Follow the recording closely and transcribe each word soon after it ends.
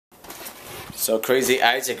So Crazy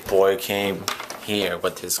Isaac boy came here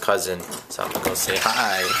with his cousin, so I'm gonna go say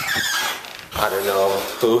hi. I don't know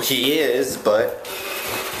who he is, but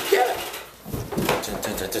yeah.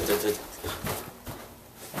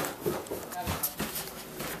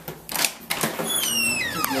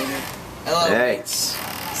 Hello. Hey,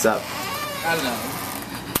 what's up? Hello.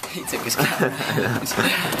 He took his camera.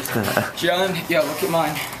 John, yo, look at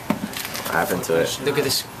mine. What happened to it? Look at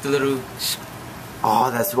this, the little...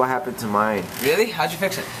 Oh, that's what happened to mine. Really? How'd you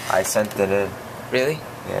fix it? I sent it in. Really?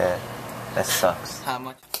 Yeah, that sucks. How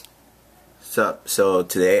much? So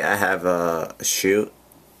today I have a shoot,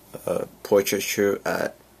 a portrait shoot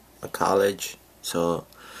at a college. So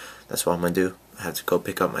that's what I'm gonna do. I have to go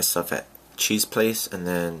pick up my stuff at Cheese Place and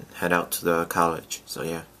then head out to the college. So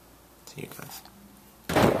yeah, see you guys.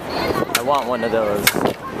 I want one of those.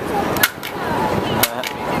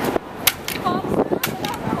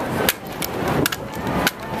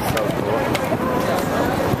 So cool.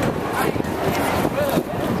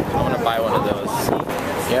 I want to buy one of those.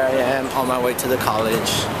 Here I am on my way to the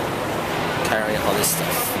college, carrying all this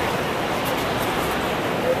stuff.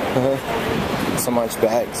 So much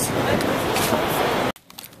bags.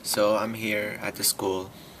 So I'm here at the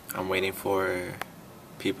school. I'm waiting for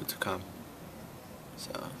people to come.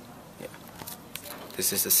 So yeah,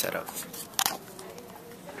 this is the setup.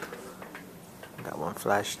 Got one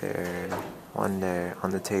flash there, one there on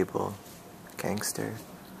the table, gangster,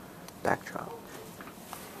 backdrop.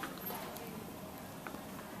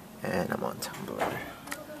 And I'm on Tumblr.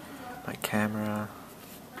 My camera,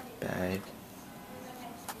 bag.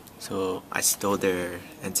 So I stole their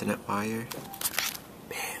internet wire.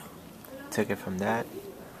 Bam. Took it from that.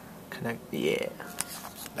 Connect. Yeah.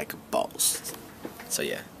 Like a boss. So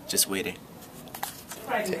yeah, just waiting.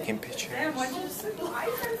 Taking pictures.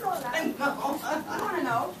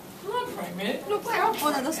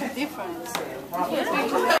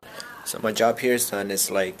 So my job here is done.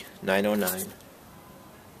 It's like 9:09.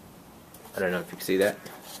 I don't know if you can see that.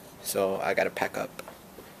 So I gotta pack up.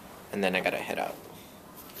 And then I gotta head out.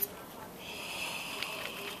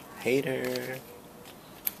 Hater.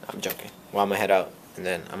 I'm joking. Well, I'm gonna head out. And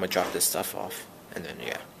then I'm gonna drop this stuff off. And then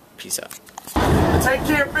yeah, peace out. Take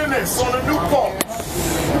care of business on the Newport.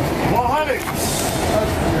 100.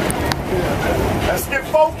 Let's get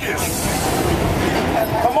focused.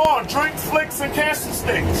 Come on, drinks, flicks, and cancer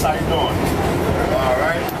sticks. How you doing? All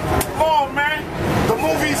right. Come on, man. The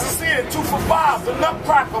movies is here, 2 for $5. The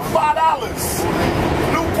NUTCRACKER, $5.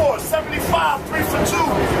 Newport, 75, 3 for 2.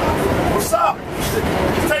 What's up?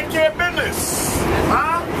 Take care of business.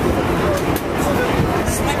 Huh?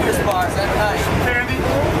 Snickers bars at night. Candy?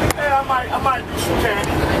 Hey, I might do some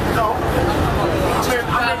candy. No.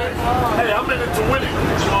 I'm in it to win it. You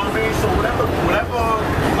know what I mean? So whatever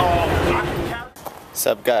I can count. What's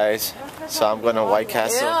up, guys? So I'm going to White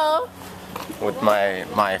Castle with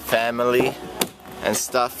my family and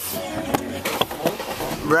stuff.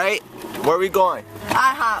 Right? Where are we going?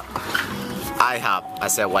 IHOP. IHOP. I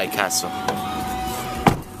said White Castle.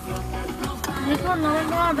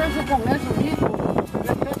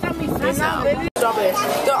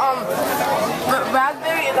 The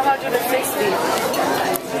raspberry is 160.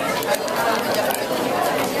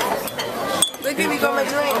 Look at me go my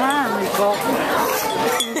drink.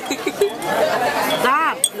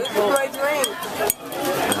 Stop. This is my drink.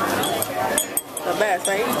 The best,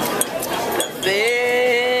 right? The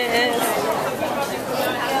best.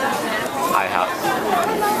 IHOP.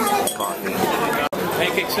 Coffee.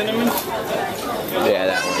 Pancake cinnamon? Yeah,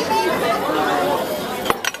 that one.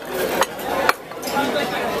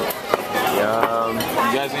 Yum.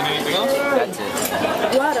 You guys need anything else? That's it.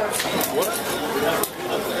 Water.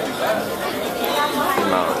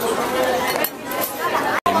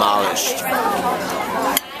 Demolished.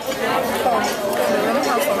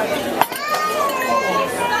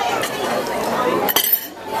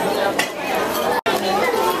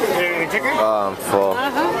 Oh, I'm full.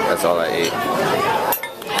 That's all I ate.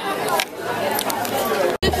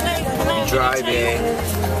 Driving.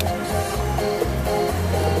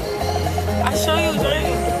 I show you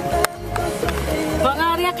drink. ¿Van a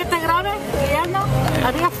área que te grabe? ¿Guiando?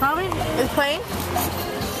 ¿Área sabe? It's plain?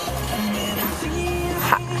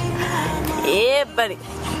 Yeah, buddy.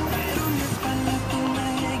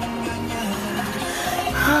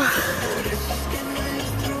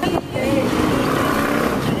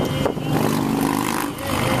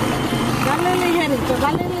 Dale ligerito,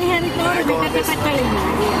 fíjate esa colina.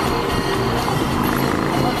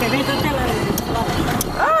 Ok, métate a la derecha.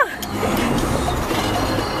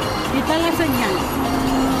 Quita la señal.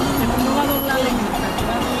 No va a doblar la leñita,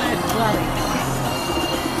 va a doblar suave.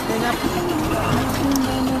 Venga.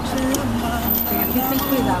 ten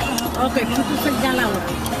cuidado. Ok, pon tu señal ahora.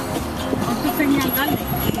 Pon tu señal, dale.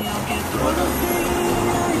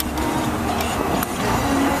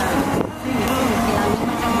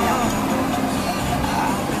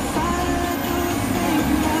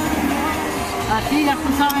 Aquí ya tú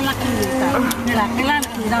sabes la curvita. Mira,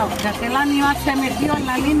 cuidado, que aquel animal se metió en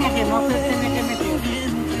la línea que no se tiene que meter.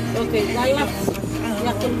 Ok, da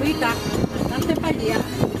la curvita, date para allá.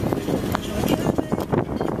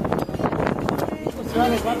 Pues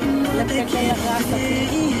suave, papi, no le pegues la gata.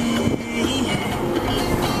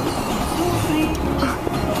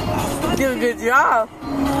 You did a good job.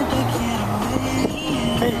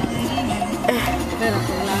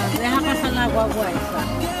 Espérate, deja pasar la guagua esa.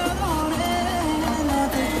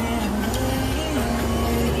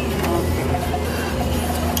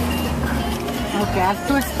 Ok,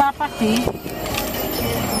 alto está para ti.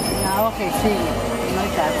 Ya, ok, sí, no hay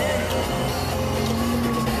carro.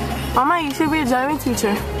 Mama, you should be a driving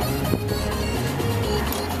teacher.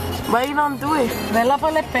 Why you don't do it? Velo por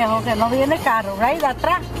el espejo, que no viene carro, right, de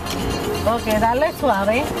atrás. Ok, dale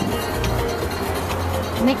suave.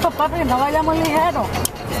 Nico, papi, no vaya muy ligero.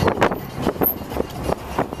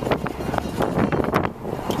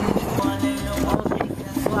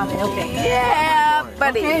 Suave, ok. Yeah,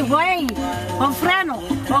 buddy. Ok, güey, pon freno.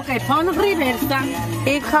 Ok, pon reversa.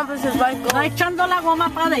 He accomplished his life Está goal. echando la goma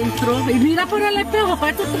para adentro. Y mira por el espejo,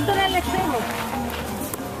 para esto tú el espejo.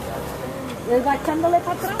 Él va echándole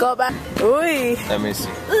para atrás. Go back. Uy. Let me see.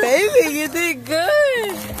 Baby, you did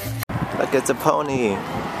good. Look, it's a pony.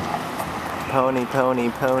 Pony, pony,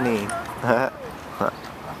 pony.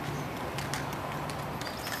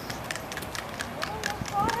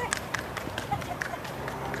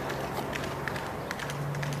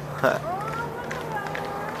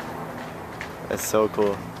 That's so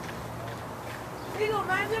cool.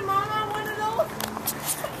 Imagine Mama one of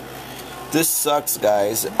those. This sucks,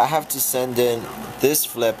 guys. I have to send in this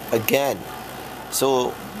flip again.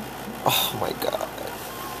 So, oh my god.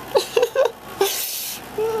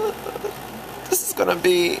 This is gonna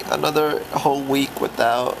be another whole week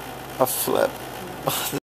without a flip.